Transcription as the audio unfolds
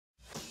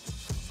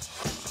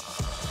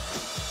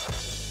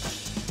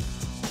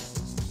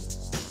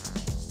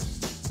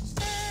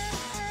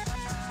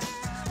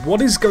What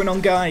is going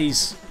on,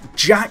 guys?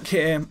 Jack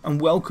here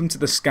and welcome to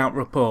the Scout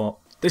Report.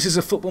 This is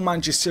a Football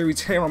Manager series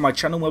here on my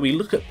channel where we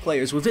look at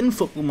players within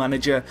Football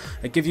Manager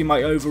and give you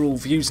my overall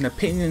views and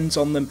opinions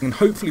on them and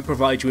hopefully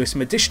provide you with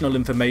some additional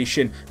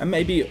information and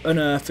maybe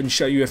unearth and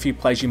show you a few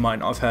players you might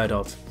not have heard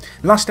of.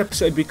 Last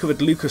episode we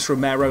covered Lucas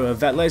Romero of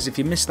Vélez. If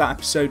you missed that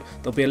episode,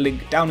 there'll be a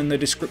link down in the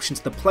description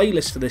to the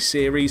playlist for this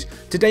series.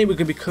 Today we're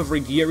going to be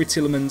covering Youri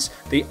Tielemans,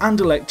 the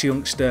Anderlecht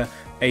youngster,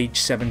 age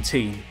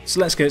 17. So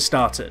let's get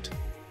started.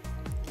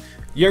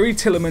 Youri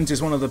Tielemans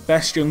is one of the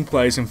best young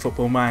players in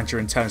Football Manager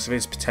in terms of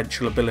his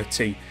potential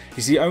ability.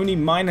 He's the only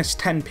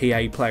 -10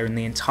 PA player in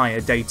the entire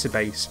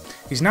database.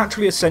 He's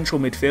naturally a central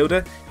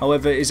midfielder,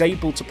 however is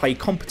able to play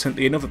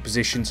competently in other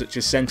positions such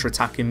as centre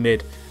attacking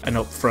mid and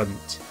up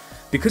front.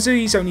 Because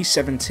he's only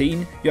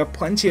 17, you have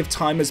plenty of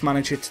time as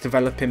manager to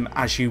develop him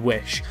as you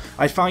wish.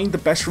 I find the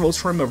best roles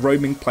for him are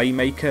roaming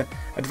playmaker,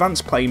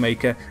 advanced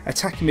playmaker,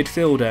 attacking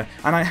midfielder,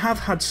 and I have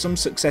had some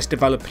success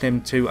developing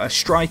him to a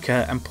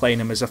striker and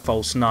playing him as a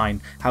false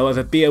 9.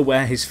 However, be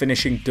aware his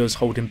finishing does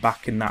hold him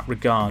back in that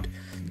regard.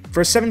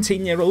 For a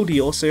 17-year-old, he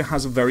also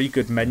has very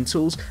good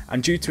mentals,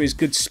 and due to his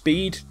good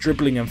speed,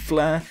 dribbling and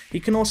flair,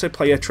 he can also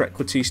play a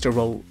trequartista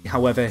role.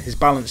 However, his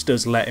balance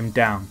does let him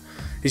down.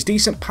 His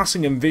decent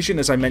passing and vision,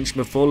 as I mentioned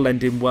before,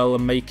 lend him well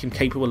and make him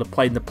capable of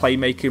playing the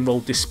playmaking role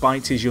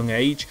despite his young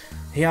age.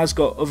 He has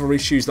got other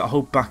issues that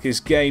hold back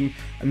his game,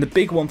 and the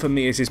big one for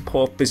me is his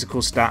poor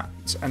physical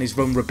stats and his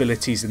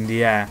vulnerabilities in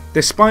the air.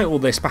 Despite all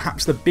this,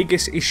 perhaps the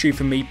biggest issue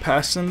for me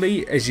personally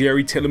is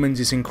Youri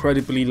Tielemans'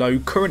 incredibly low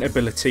current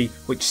ability,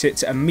 which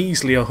sits at a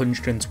measly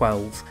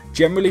 112.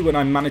 Generally, when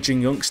I'm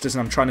managing youngsters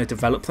and I'm trying to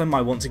develop them,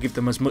 I want to give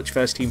them as much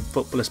first team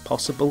football as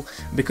possible,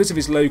 and because of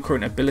his low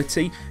current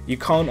ability, you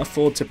can't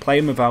afford to play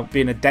him without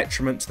being a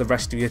detriment to the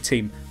rest of your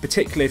team,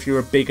 particularly if you're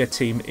a bigger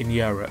team in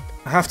Europe.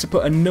 I have to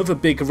put another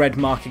big red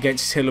mark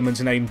against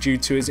Tielemans' name due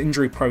to his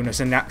injury proneness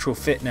and natural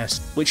fitness,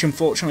 which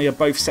unfortunately are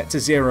both set to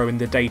 0 in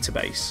the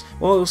database.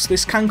 Whilst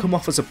this can come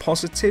off as a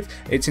positive,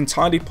 it's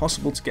entirely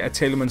possible to get a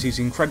Tielemans who's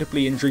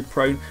incredibly injury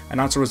prone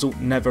and as a result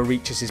never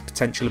reaches his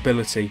potential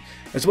ability.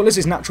 As well as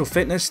his natural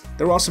fitness,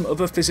 there are some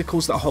other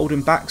physicals that hold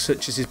him back,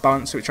 such as his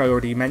balance, which I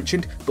already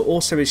mentioned, but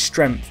also his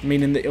strength,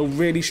 meaning that he'll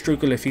really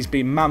struggle if he's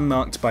being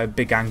man-marked by a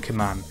big anchor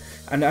man.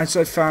 And as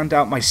I found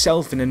out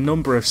myself in a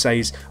number of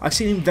saves, I've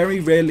seen him very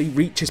rarely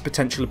reach his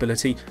potential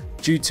ability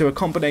due to a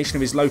combination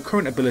of his low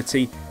current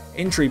ability,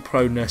 injury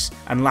proneness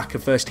and lack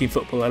of first team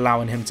football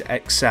allowing him to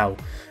excel.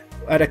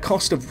 At a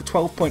cost of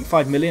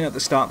 12.5 million at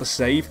the start of the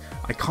save,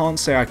 I can't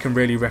say I can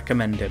really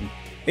recommend him.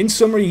 In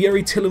summary,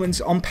 Youri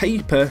Tielemans on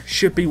paper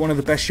should be one of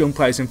the best young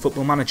players in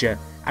Football Manager,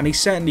 and he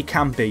certainly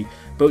can be,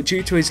 but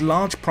due to his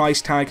large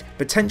price tag,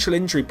 potential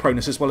injury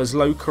proneness as well as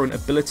low current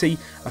ability,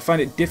 I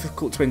find it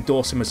difficult to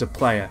endorse him as a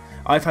player.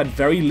 I've had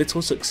very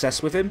little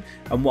success with him,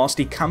 and whilst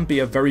he can be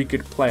a very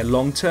good player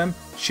long term,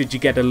 should you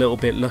get a little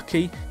bit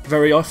lucky,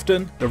 very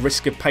often the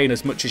risk of paying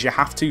as much as you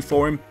have to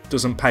for him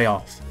doesn't pay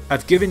off.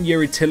 I've given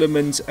Youri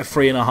Tielemans a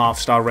 3.5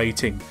 star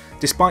rating.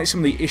 Despite some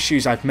of the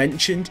issues I've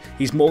mentioned,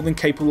 he's more than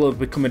capable of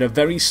becoming a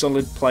very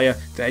solid player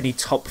for any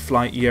top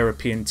flight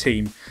European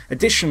team.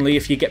 Additionally,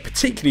 if you get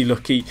particularly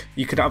lucky,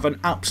 you could have an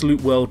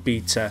absolute world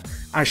beater,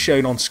 as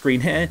shown on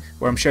screen here,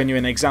 where I'm showing you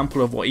an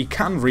example of what he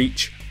can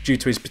reach due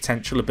to his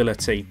potential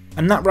ability.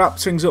 And that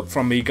wraps things up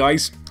from me,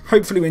 guys.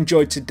 Hopefully you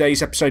enjoyed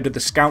today's episode of the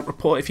Scout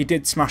Report. If you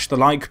did, smash the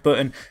like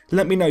button.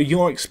 Let me know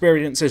your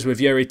experiences with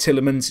Youri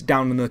Tielemans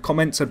down in the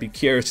comments. I'd be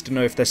curious to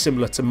know if they're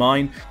similar to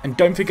mine. And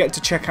don't forget to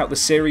check out the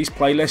series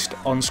playlist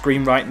on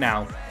screen right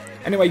now.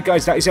 Anyway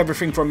guys, that is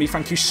everything from me.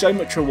 Thank you so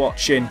much for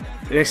watching.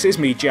 This is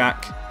me,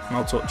 Jack, and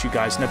I'll talk to you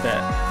guys in a bit.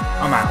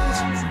 I'm out.